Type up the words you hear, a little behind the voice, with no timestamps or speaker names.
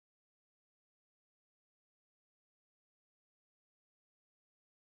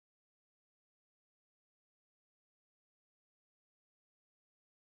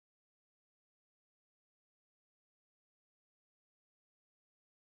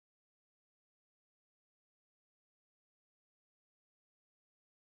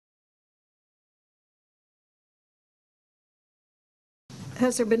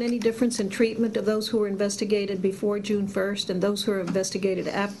Has there been any difference in treatment of those who were investigated before June 1st and those who were investigated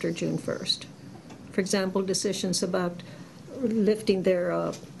after June 1st? For example, decisions about lifting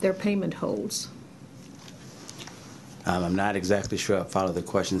their payment holds. I'm not exactly sure I follow the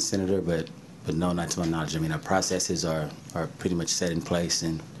question, Senator, but no, not to my knowledge. I mean, our processes are pretty much set in place,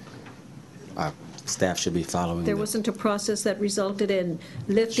 and our staff should be following. There wasn't a process that resulted in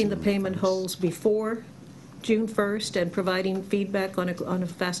lifting the payment holds before June 1st and providing feedback on a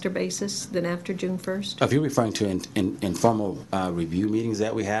faster basis than after June 1st? If you're referring to informal review meetings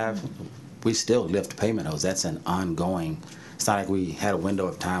that we have, we still lift payment holds. That's an ongoing. It's not like we had a window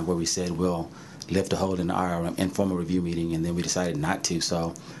of time where we said we'll lift a hold in our informal review meeting and then we decided not to.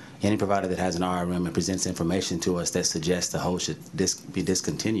 So any provider that has an RRM and presents information to us that suggests the hold should be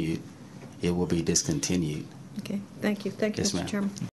discontinued, it will be discontinued. Okay, thank you. Thank you, Yes, Mr. ma'am. Chairman.